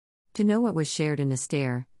To know what was shared in a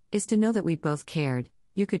stare, is to know that we both cared.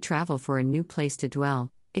 You could travel for a new place to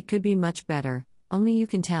dwell, it could be much better, only you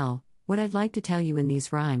can tell. What I'd like to tell you in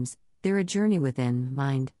these rhymes, they're a journey within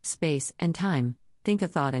mind, space, and time. Think a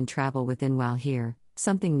thought and travel within while here,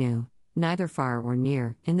 something new, neither far or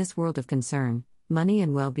near, in this world of concern, money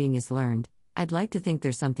and well-being is learned. I'd like to think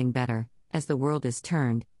there's something better, as the world is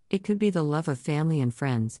turned, it could be the love of family and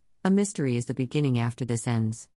friends, a mystery is the beginning after this ends.